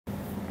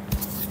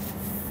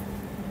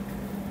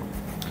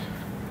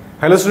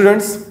Hello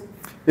students,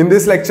 in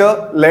this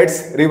lecture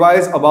let's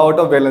revise about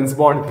a valence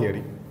bond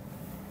theory.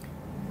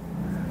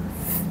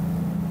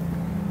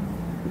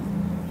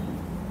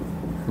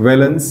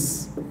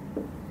 Valence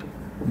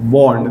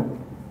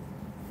bond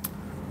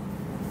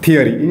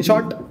theory, in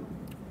short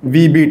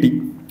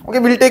VBT. Okay,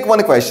 we'll take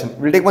one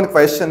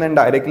question and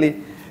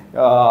directly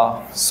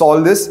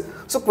solve this.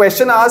 So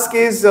question asked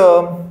is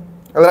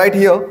right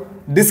here,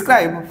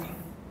 describe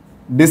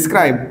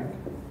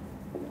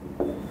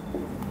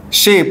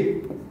shape,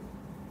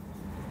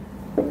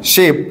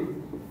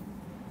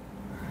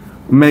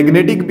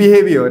 magnetic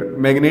behavior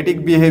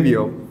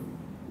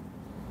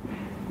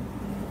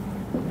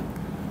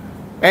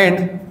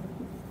and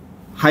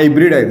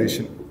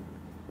hybridization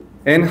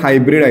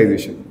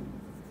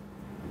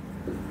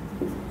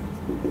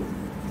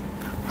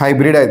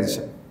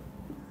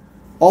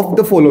of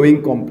the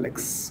following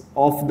complex,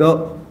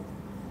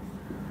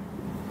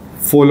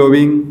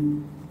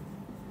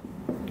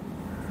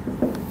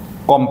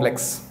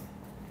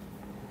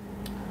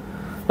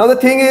 Now the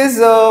thing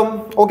is,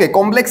 okay,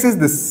 complex is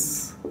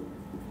this,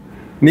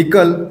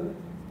 nickel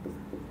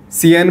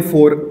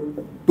CN4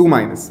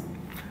 2-.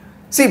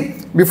 See,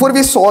 before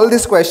we solve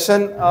this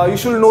question, you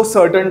should know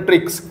certain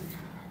tricks.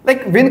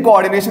 Like when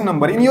coordination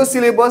number, in your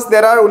syllabus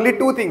there are only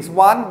two things,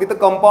 one with a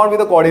compound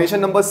with a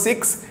coordination number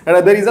 6 and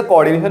other is a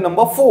coordination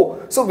number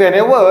 4. So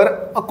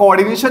whenever a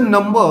coordination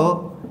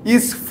number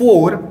is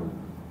 4,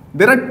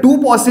 there are two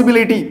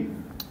possibility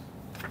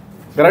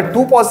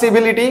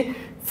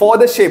for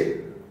the shape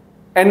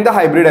and the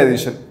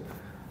hybridization.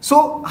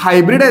 So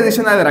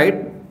hybridization, I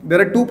write,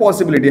 there are two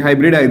possibility,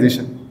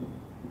 hybridization.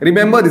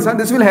 Remember this,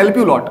 this will help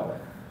you a lot.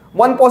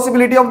 One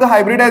possibility of the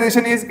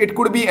hybridization is it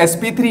could be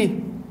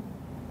sp3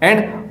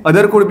 and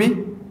other could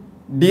be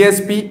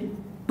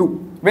dsp2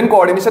 when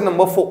coordination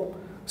number 4.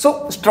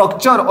 So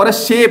structure or a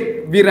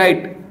shape we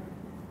write,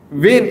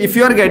 when if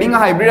you are getting a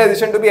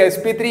hybridization to be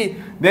sp3,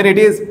 then it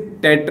is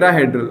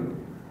tetrahedral,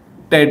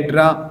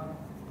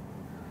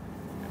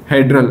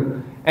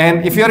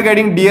 and if you are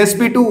getting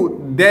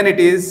dsp2, then it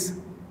is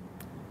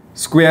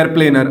square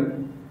planar.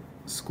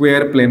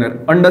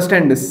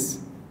 Understand this.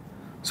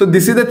 So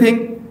this is the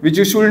thing which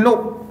you should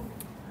know.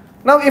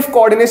 Now if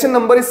coordination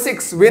number is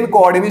 6, when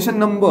coordination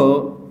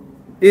number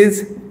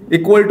is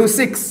equal to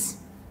 6,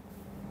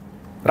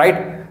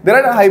 right,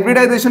 there are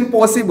hybridizations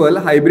possible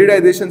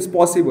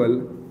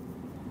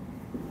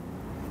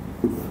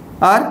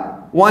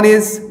are, one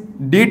is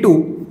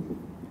d2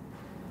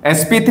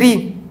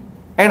 sp3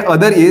 and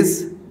other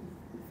is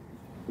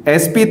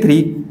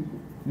sp3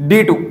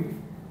 d2.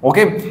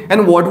 Okay,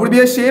 and what would be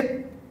a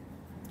shape?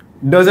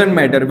 Doesn't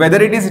matter whether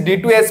it is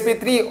d2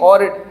 sp3 or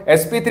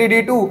sp3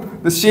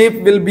 d2, the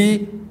shape will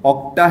be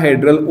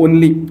octahedral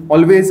only.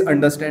 Always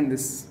understand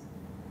this.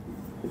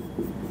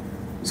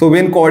 So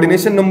when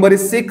coordination number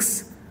is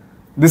 6,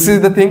 this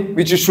is the thing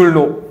which you should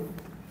know.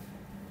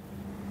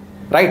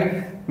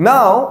 Right,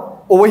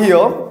 now over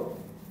here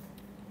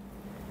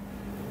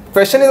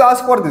question is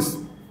asked for this.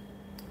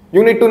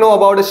 You need to know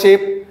about the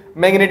shape,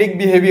 magnetic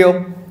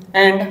behavior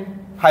and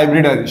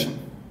hybridization.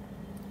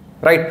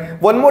 Right,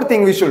 one more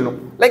thing we should know,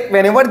 like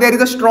whenever there is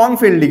a strong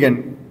field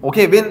ligand,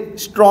 okay, when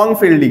strong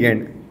field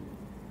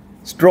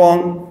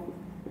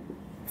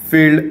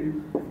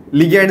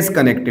ligands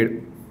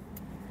connected,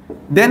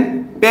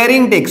 then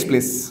pairing takes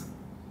place.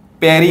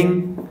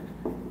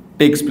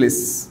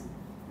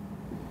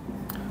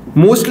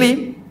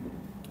 Mostly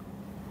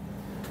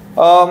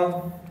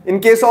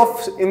in place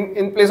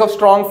of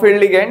strong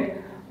field ligand,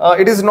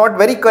 it is not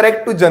very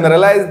correct to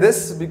generalize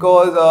this,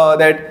 because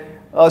that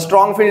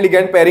strong field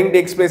ligand pairing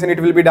takes place and it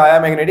will be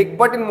diamagnetic,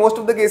 but in most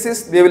of the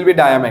cases they will be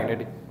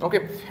diamagnetic.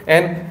 Okay,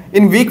 and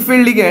in weak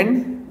field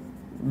ligand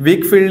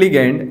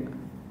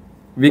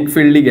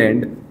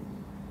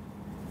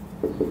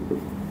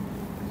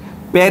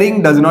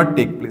pairing does not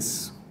take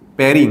place.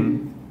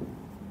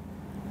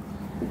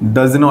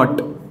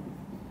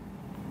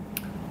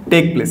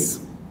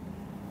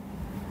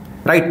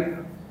 Right,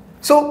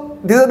 so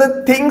these are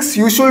the things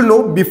you should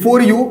know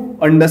before you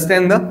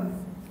understand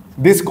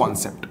this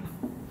concept.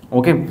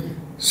 Okay,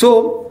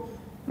 so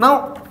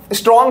now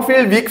strong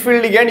field, weak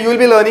field ligand you will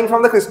be learning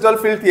from the crystal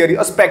field theory,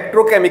 a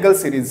spectrochemical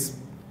series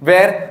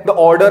where the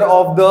order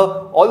of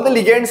all the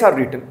ligands are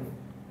written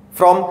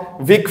from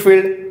weak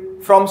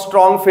field, from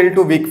strong field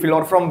to weak field,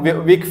 or from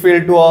weak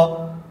field to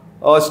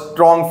a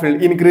strong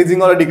field,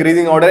 increasing or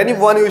decreasing order. Any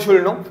one you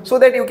should know, so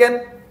that you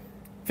can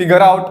figure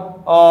out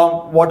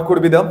what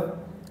could be the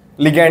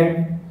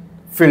ligand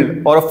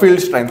field or a field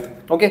strength.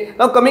 Okay,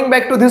 now coming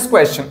back to this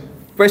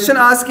question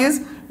asked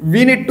is,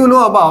 we need to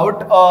know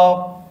about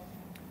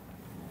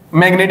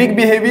magnetic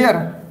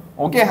behavior,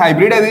 okay,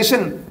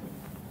 hybridization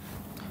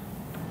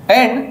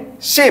and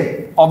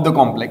shape of the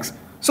complex.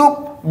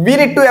 So we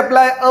need to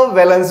apply a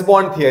valence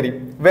bond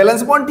theory.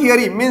 Valence bond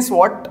theory means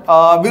what?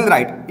 We'll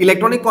write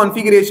electronic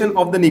configuration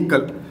of the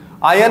nickel,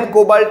 iron,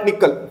 cobalt,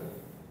 nickel.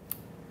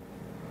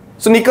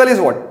 So nickel is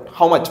what?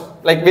 How much?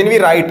 Like when we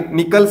write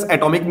nickel's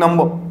atomic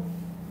number,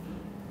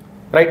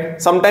 right?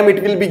 Sometime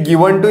it will be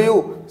given to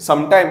you,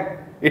 sometime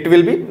it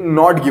will be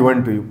not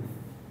given to you,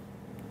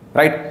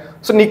 right?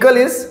 So nickel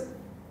is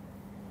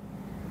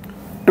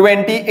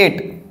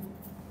 28,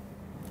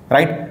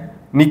 right?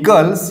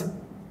 Nickel's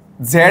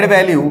Z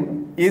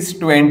value is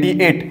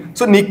 28.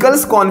 So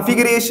nickel's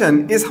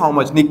configuration is how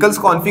much? Nickel's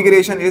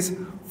configuration is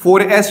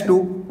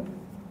 4s2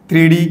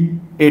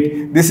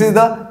 3d8. This is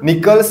the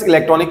nickel's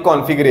electronic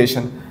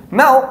configuration.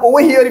 Now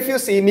over here, if you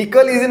see,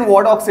 nickel is in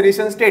what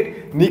oxidation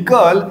state?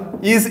 Nickel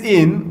is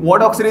in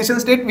what oxidation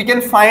state? We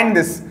can find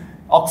this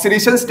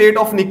oxidation state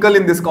of nickel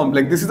in this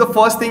complex. This is the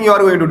first thing you are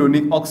going to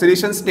do.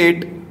 Oxidation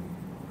state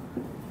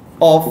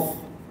of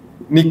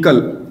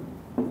nickel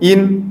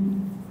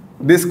in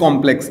this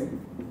complex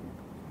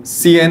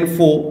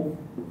CN4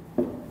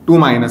 2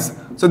 minus.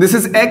 So this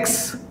is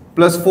x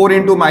plus 4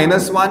 into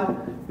minus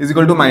 1 is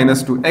equal to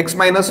minus 2. X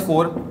minus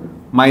 4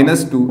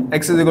 minus 2.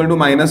 X is equal to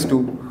minus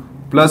 2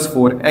 plus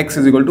 4. X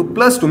is equal to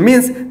plus 2.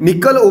 Means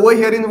nickel over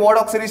here in what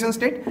oxidation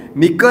state?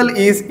 Nickel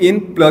is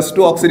in plus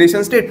 2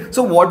 oxidation state.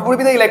 So what would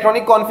be the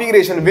electronic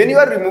configuration? When you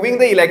are removing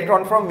the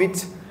electron, from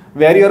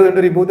where you are going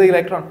to remove the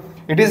electron?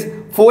 It is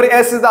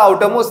 4s is the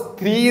outermost,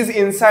 3 is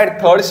inside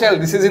third shell,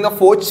 this is in the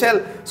fourth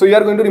shell. So you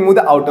are going to remove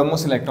the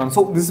outermost electron.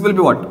 So this will be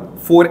what?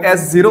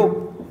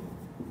 4s0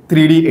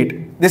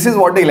 3d8. This is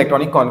what the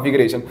electronic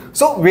configuration.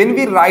 So when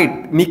we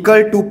write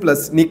nickel 2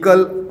 plus,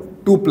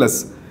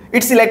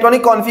 its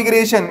electronic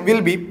configuration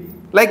will be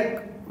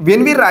like,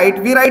 when we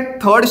write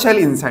third shell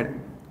inside,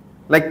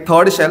 like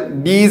third shell,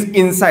 D is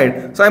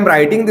inside. So I am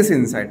writing this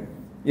inside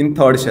in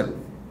third shell.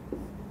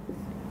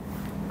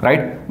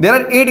 Right? There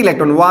are 8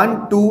 electrons.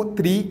 1, 2,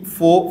 3,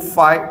 4,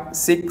 5,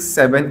 6,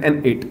 7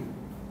 and 8.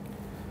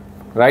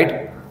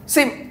 Right?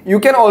 See, you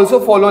can also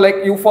follow,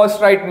 like you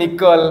first write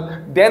nickel,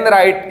 then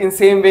write in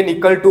same way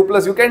nickel 2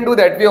 plus. You can do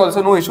that way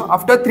also, no issue.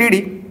 After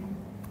 3D,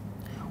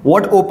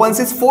 what opens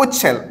is fourth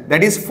shell,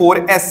 that is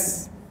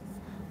 4s,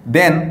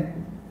 then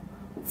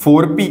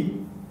 4p.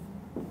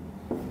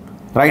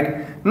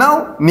 Right?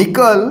 Now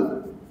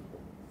nickel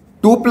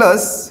 2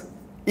 plus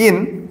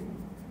in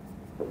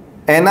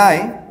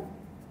NiCN4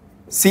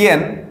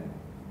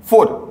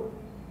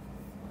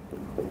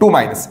 2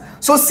 minus.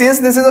 So since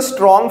this is a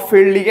strong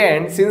field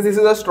ligand,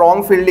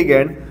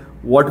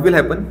 what will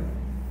happen?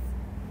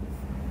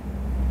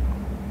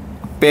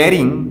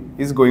 Pairing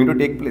is going to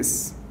take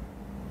place.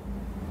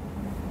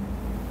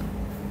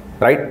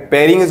 Right?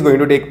 Pairing is going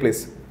to take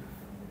place.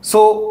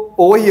 So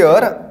over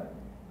here,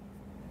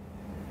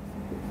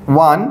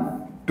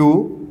 1,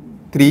 2,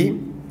 3,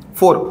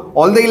 4.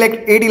 All the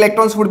 8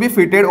 electrons would be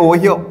fitted over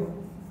here.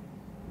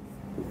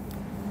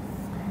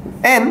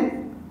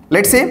 And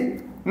let's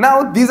say,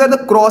 now these are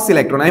the cross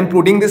electron. I am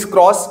putting this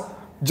cross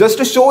just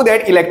to show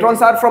that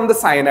electrons are from the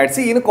cyanide.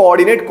 See, in a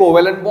coordinate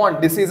covalent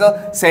bond, this is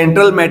a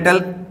central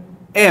metal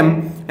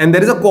M and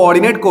there is a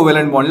coordinate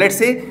covalent bond. Let's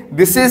say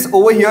this is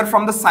over here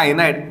from the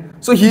cyanide.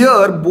 So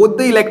here both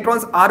the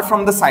electrons are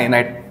from the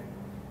cyanide.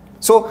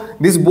 So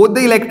both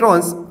the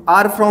electrons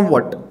are from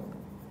what?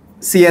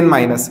 Cn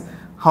minus.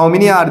 How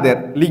many are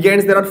there?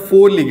 Ligands, there are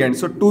 4 ligands.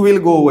 So 2 will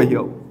go over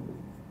here.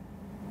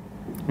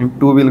 And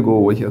 2 will go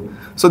over here.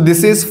 So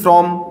this is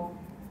from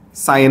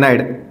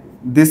cyanide.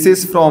 This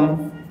is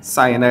from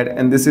cyanide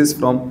and this is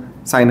from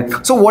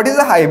cyanide. So what is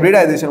the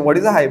hybridization? What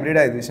is the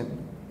hybridization?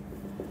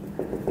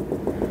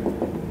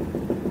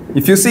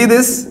 If you see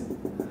this,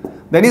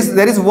 there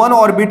is one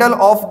orbital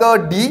of the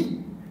D,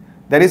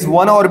 there is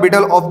one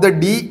orbital of the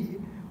D,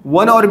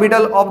 one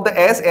orbital of the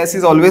S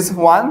is always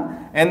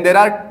 1, and there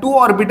are 2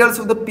 orbitals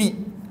of the P,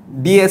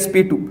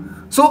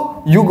 dsp2.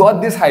 So you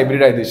got this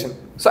hybridization.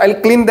 So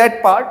I'll clean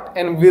that part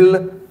and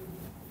we'll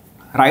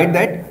write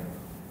that.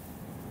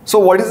 So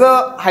what is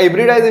the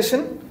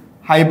hybridization?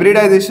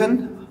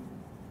 Hybridization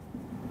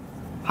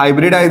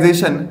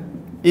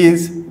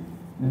is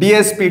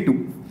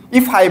dsp2.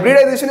 If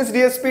hybridization is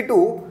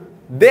dsp2,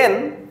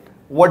 then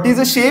what is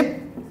the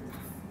shape?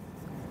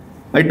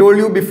 I told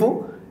you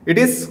before, it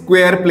is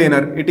square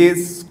planar. It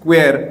is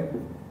square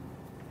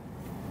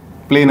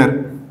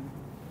planar.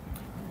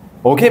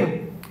 Okay.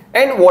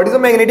 And what is the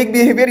magnetic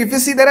behavior? If you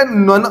see, there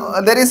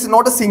is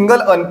not a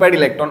single unpaired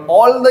electron.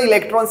 All the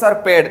electrons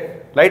are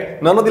paired, right?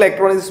 None of the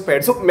electrons is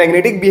paired. So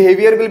magnetic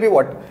behavior will be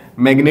what?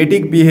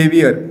 Magnetic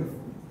behavior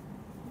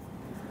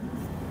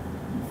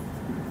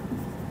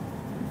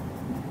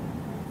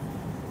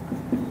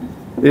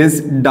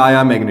is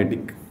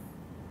diamagnetic.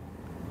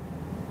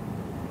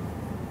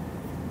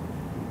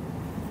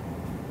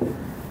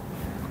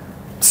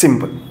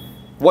 Simple.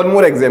 One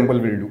more example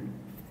we'll do.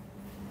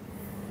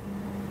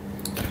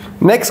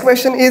 Next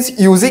question is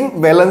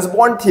using valence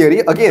bond theory.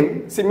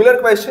 Again, similar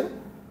question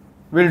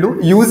we'll do.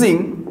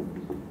 Using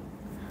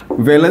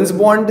valence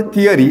bond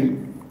theory,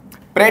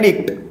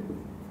 predict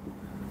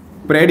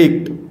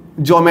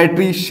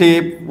geometry,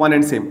 shape, one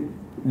and same.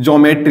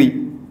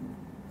 Geometry,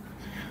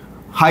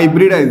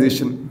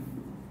 hybridization,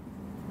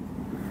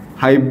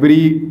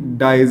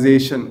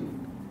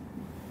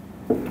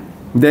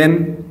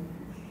 then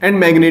and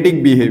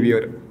magnetic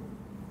behavior.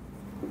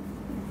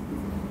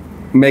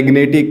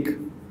 Magnetic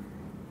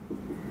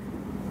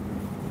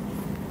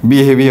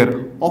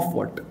behavior of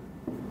what?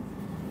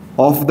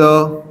 of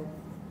the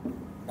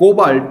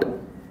cobalt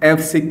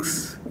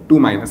F6 2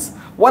 minus.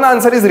 One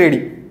answer is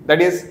ready,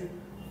 that is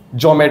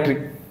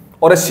geometry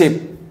or a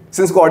shape.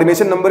 Since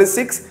coordination number is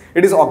 6,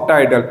 it is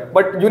octahedral.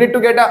 But you need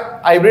to get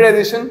a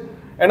hybridization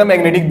and a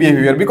magnetic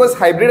behavior, because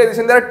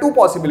hybridization there are two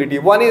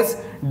possibilities. One is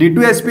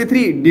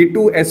D2sp3,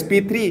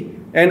 D2sp3,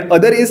 and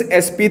other is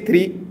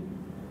sp3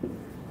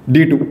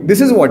 D2. This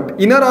is what?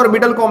 Inner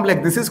orbital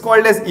complex. This is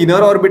called as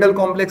inner orbital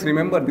complex.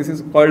 Remember, this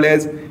is called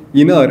as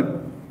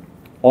inner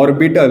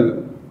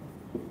orbital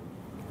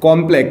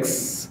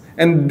complex.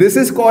 And this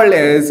is called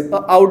as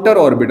outer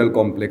orbital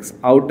complex.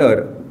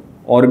 Outer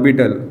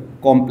orbital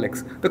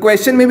complex. The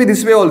question may be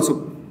this way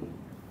also.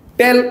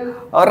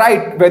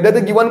 Write whether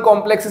the given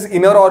complex is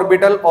inner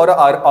orbital or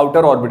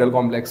outer orbital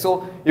complex.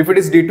 So if it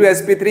is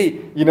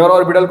D2sp3 inner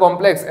orbital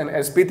complex and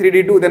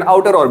sp3d2, then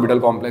outer orbital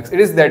complex. It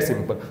is that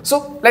simple.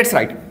 So let's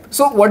write.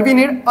 So what we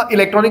need,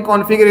 electronic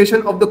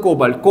configuration of the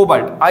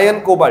cobalt,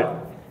 iron cobalt.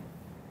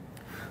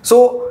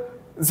 So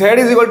Z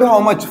is equal to how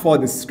much for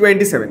this?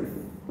 27.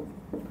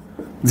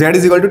 Z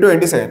is equal to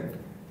 27,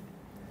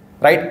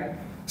 right?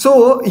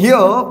 So here,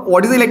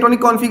 what is the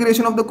electronic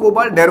configuration of the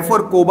cobalt?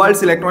 Therefore,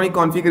 cobalt's electronic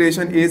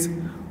configuration is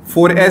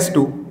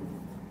 4s2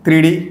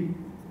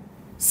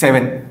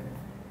 3d7,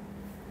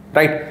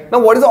 right? Now,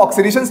 what is the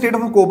oxidation state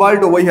of a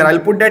cobalt over here? I'll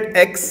put that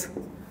X,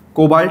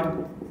 cobalt,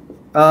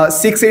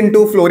 6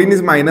 into fluorine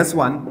is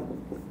 -1,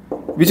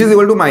 which is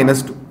equal to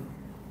 -2.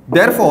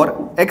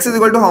 Therefore, X is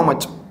equal to how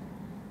much?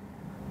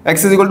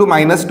 X is equal to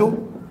 -2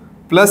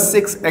 plus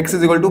 6, X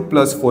is equal to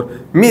 +4.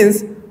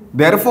 Means,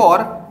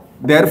 therefore,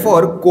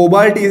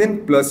 cobalt is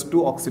in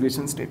 +2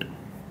 oxidation state.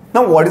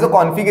 Now, what is the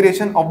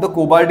configuration of the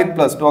cobalt in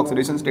 +2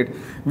 oxidation state?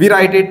 We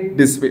write it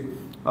this way.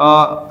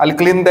 I'll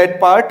clean that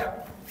part.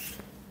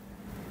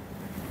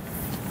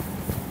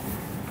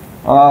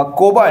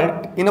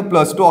 Cobalt in a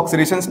 +2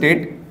 oxidation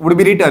state would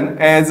be written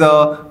as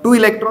 2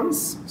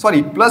 electrons.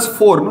 Sorry,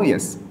 +4. No,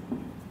 yes,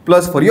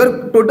 +4. You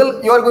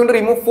are going to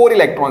remove 4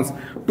 electrons.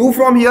 2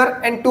 from here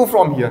and 2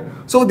 from here.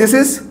 So this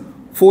is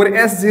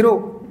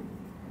 4s0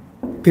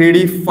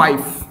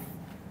 3d5.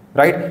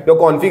 Right, your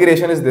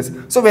configuration is this.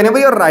 So whenever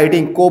you are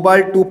writing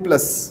cobalt 2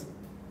 plus,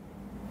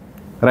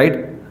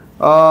 right,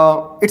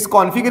 its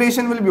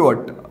configuration will be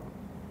what?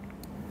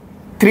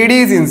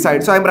 3d is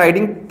inside, so I am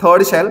writing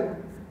third shell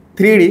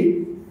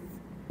 3d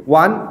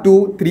 1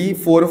 2 3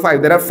 4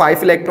 5. There are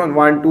 5 electrons,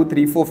 1 2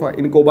 3 4 5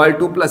 in cobalt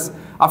 2 plus.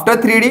 After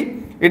 3d,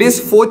 it is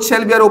fourth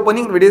shell we are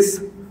opening, it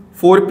is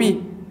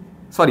 4p,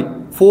 sorry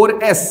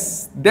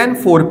 4s, then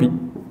 4p,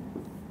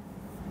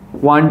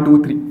 1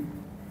 2 3,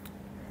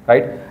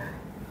 right?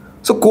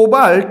 So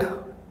cobalt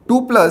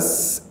 2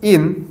 plus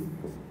in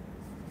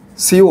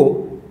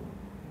CO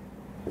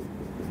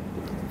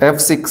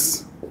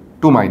F6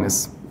 2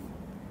 minus.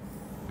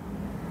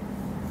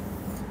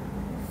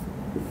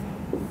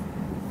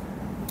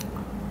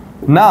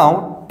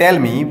 Now tell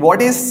me,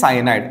 what is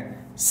cyanide?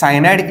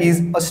 Cyanide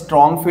is a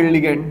strong field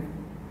ligand.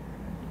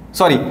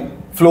 Sorry,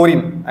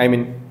 fluorine.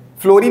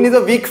 Fluorine is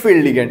a weak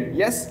field ligand.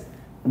 Yes,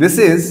 this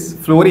is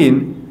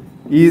fluorine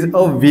is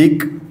a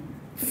weak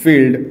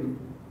field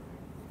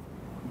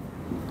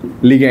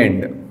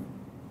ligand.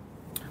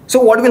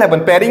 So what will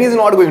happen? Pairing is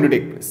not going to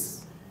take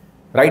place,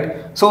 right?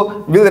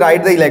 So we'll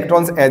write the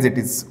electrons as it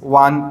is: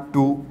 1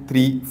 2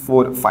 3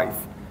 4 5,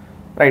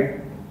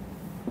 right?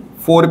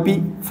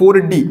 4p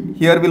 4d.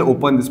 Here we'll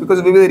open this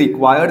because we will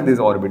require these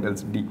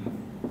orbitals d.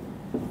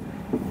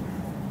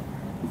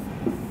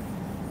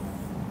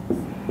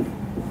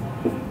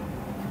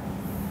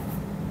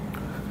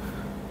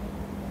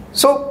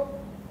 So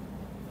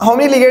how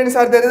many ligands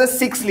are there? There are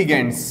 6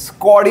 ligands.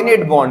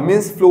 Coordinate bond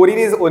means fluorine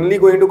is only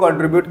going to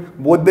contribute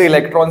both the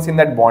electrons in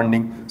that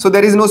bonding. So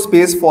there is no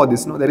space for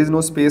this. No, there is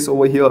no space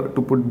over here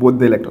to put both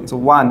the electrons. So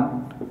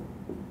 1,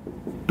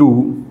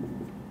 2,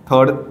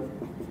 third,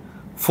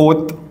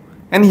 fourth,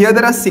 and here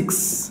there are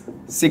 6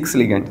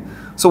 ligands.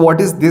 So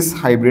what is this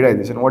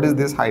hybridization? What is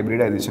this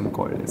hybridization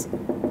called as?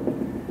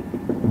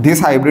 This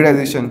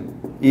hybridization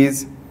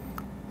is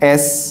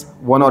S,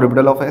 one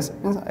orbital of S.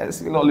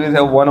 S will always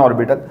have one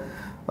orbital.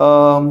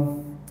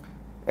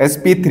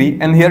 sp3,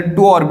 and here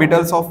 2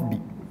 orbitals of d,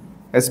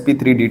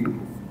 sp3d2.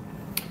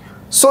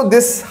 So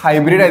this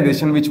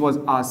hybridization which was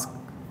asked,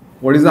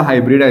 what is the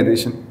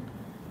hybridization?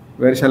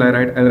 Where shall I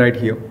write? I'll write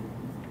here.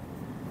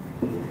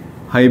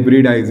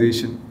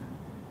 Hybridization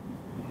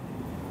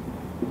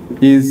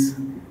is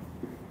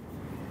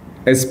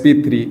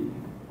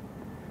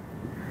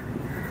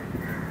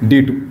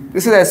sp3d2.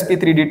 This is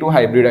sp3d2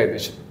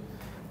 hybridization.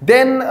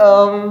 Then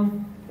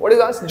what is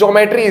asked?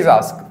 Geometry is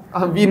asked.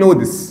 We know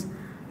this.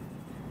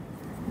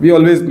 We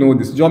always know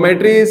this.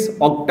 Geometry is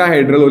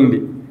octahedral only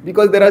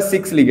because there are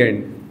 6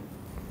 ligands.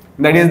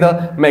 That is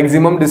the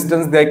maximum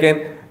distance they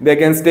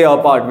can stay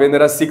apart when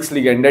there are 6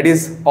 ligands. That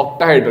is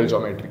octahedral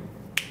geometry.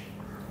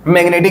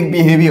 Magnetic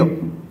behavior.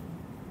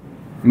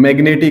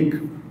 Magnetic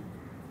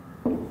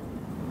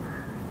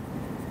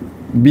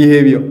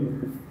behavior.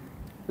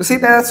 You see,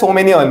 there are so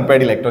many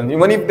unpaired electrons.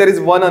 Even if there is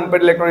one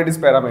unpaired electron, it is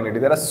paramagnetic.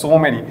 There are so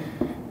many.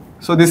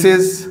 So this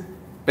is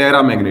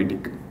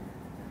paramagnetic.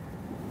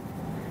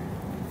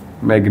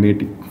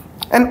 magnetic.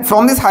 And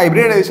from this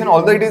hybridization,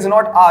 although it is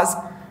not asked,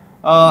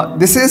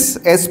 this is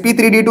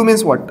sp3d2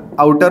 means what?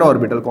 Outer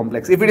orbital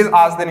complex. If it is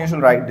asked, then you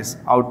should write this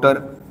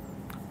outer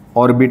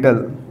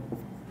orbital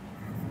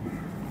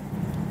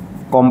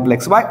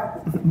complex. Why?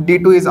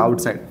 D2 is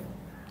outside.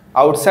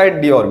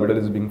 Outside the orbital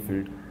is being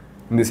filled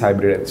in this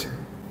hybridization.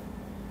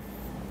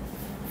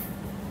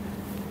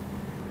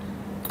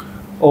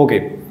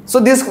 Okay. So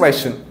this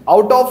question,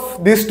 out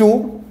of these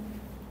two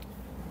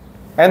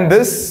and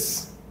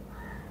this,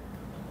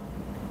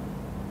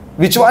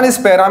 which one is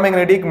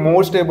paramagnetic,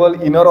 more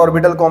stable, inner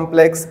orbital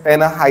complex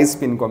and a high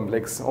spin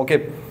complex?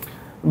 Okay,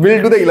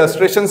 we'll do the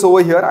illustrations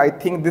over here. I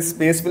think this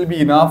space will be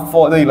enough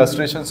for the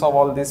illustrations of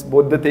all this,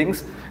 both the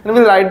things, and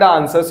we'll write the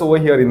answers over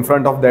here in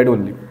front of that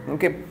only.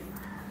 Okay,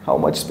 how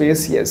much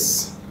space?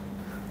 Yes.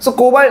 So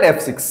cobalt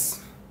F6,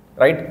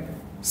 right?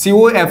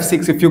 CO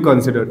F6 if you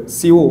consider,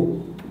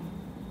 CO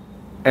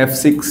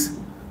F6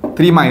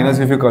 3 minus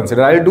if you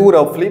consider. I'll do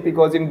roughly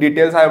because in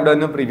details I have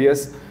done a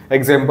previous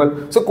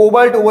example. So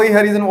cobalt over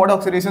here is in what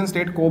oxidation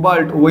state?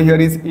 Cobalt over here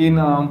is in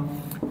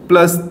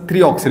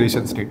 +3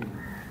 oxidation state,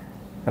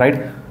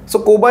 right?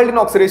 So cobalt in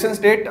oxidation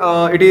state,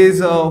 it is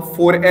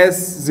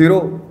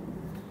 4s0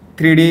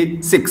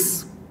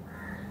 3d6,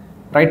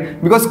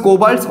 right? Because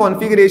cobalt's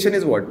configuration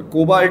is what?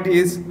 Cobalt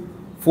is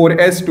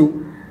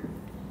 4s2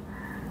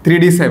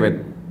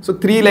 3d7. So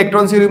 3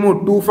 electrons you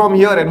remove, 2 from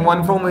here and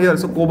 1 from here.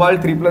 So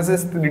cobalt 3 plus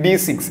is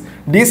d6.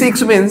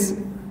 d6 means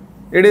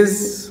it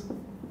is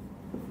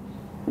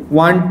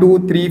 1,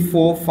 2, 3,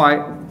 4,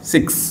 5,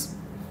 6,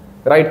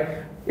 right?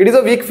 It is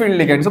a weak field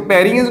ligand. So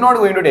pairing is not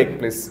going to take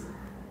place,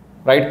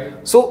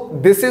 right? So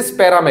this is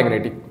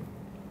paramagnetic.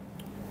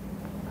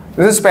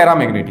 This is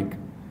paramagnetic.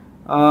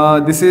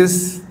 This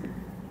is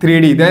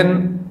 3D,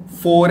 then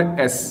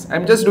 4s.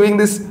 I'm just doing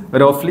this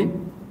roughly.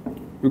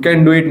 You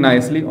can do it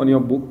nicely on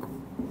your book.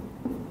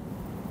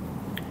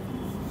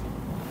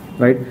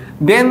 Right,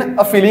 then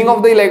a filling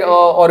of the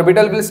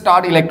orbital will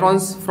start,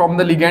 electrons from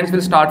the ligands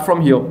will start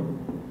from here,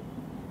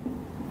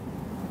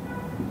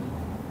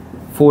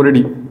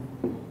 4d.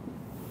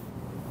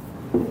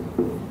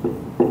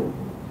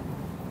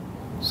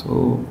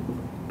 So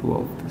 2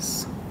 of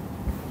this.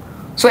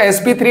 So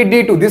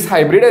sp3d2, this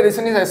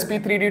hybridization is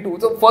sp3d2.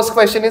 So first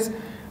question is,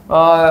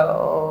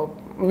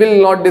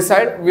 will not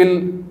decide,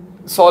 will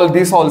solve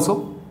this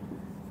also.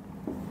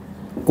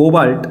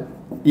 Cobalt,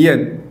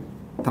 En,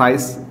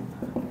 thrice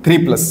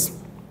 3 plus.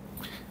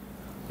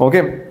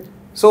 Okay,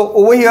 so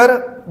over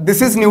here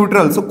this is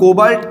neutral, so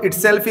cobalt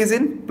itself is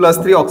in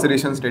 +3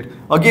 oxidation state.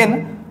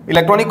 Again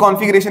electronic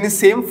configuration is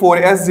same,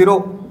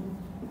 4s0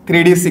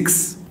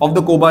 3d6 of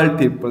the cobalt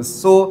 3 plus.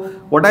 So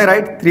what I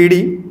write,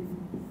 3d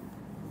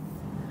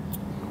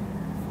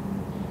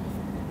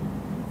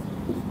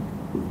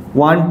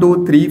 1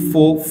 2 3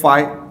 4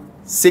 5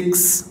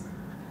 6,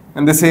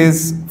 and this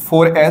is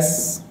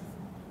 4s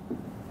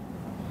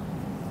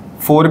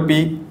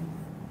 4p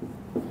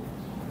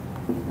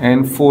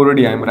and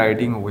 4d I am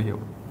writing over here.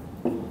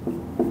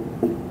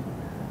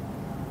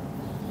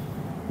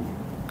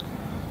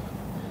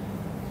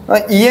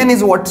 En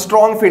is what?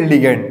 Strong field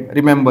ligand.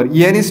 Remember,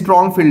 En is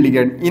strong field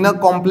ligand. In a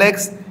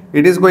complex,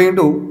 it is going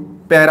to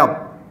pair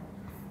up.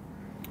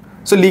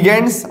 So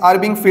ligands are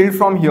being filled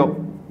from here.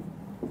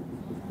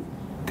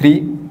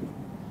 3,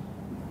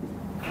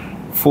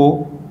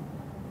 4,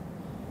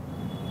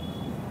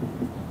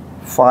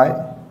 5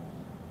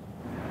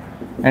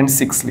 and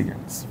 6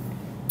 ligands.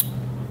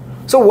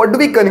 So what do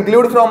we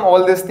conclude from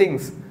all these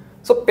things?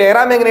 So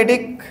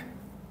paramagnetic,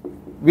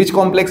 which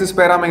complex is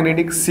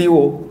paramagnetic?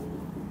 CO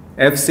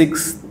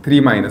F6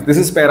 3 minus. This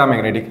is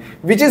paramagnetic.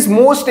 Which is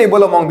more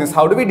stable among this?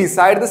 How do we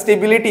decide the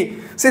stability?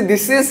 See,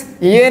 this is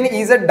En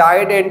is a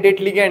didentate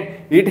ligand.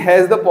 It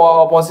has the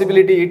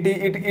possibility,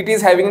 it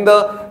is having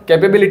the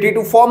capability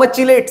to form a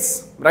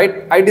chelates,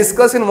 right? I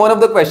discussed in one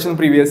of the questions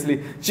previously.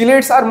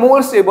 Chelates are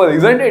more stable,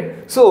 isn't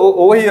it? So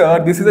over here,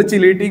 this is a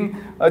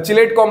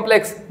chelate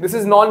complex. This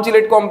is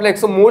non-chelate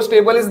complex. So more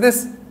stable is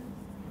this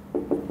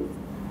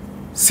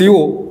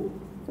CO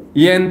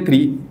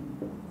En3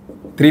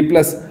 3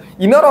 plus.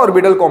 Inner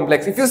orbital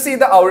complex, if you see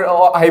the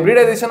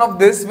hybridization of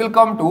this will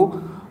come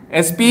to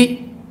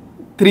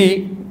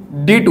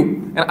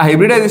sp3d2 and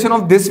hybridization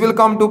of this will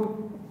come to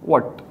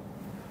what?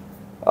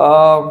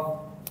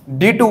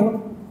 d2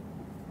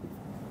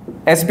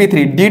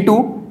 sp3,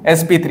 d2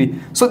 sp3.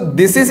 So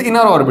this is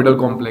inner orbital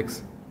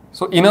complex.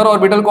 So inner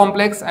orbital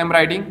complex I am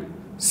writing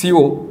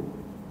CO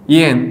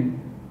En3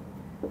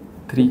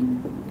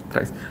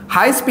 thrice.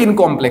 High spin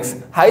complex.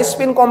 High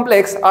spin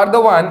complex are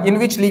the one in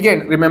which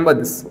ligand, remember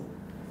this,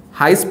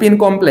 high spin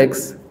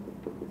complex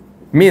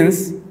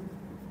means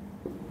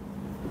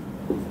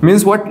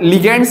what?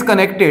 Ligands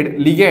connected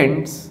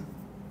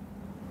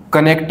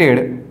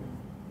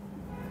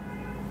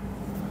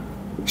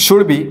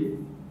should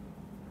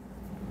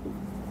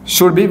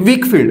be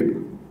weak field.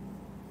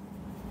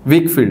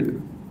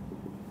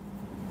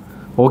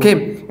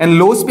 Okay, and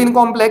low spin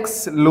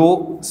complex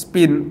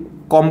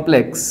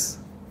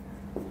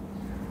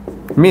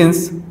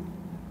means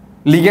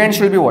ligand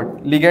should be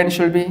what? Ligand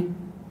should be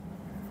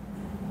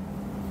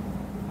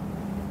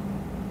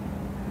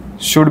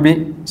should be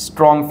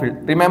strong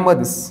field. Remember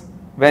this,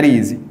 very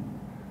easy.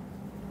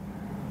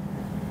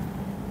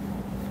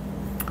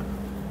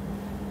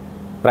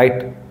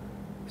 Right.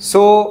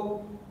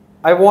 So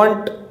I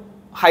want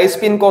high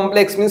spin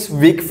complex means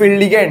weak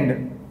field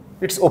ligand.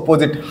 It's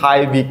opposite,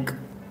 high weak,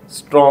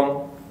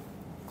 strong,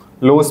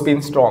 low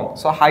spin strong.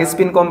 So high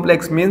spin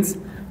complex means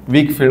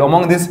weak field.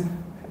 Among this,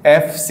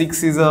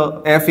 F6 is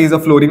a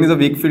fluorine is a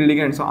weak field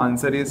ligand. So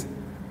answer is,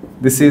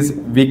 this is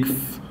weak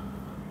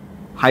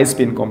high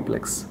spin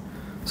complex.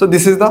 So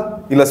this is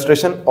the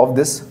illustration of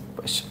this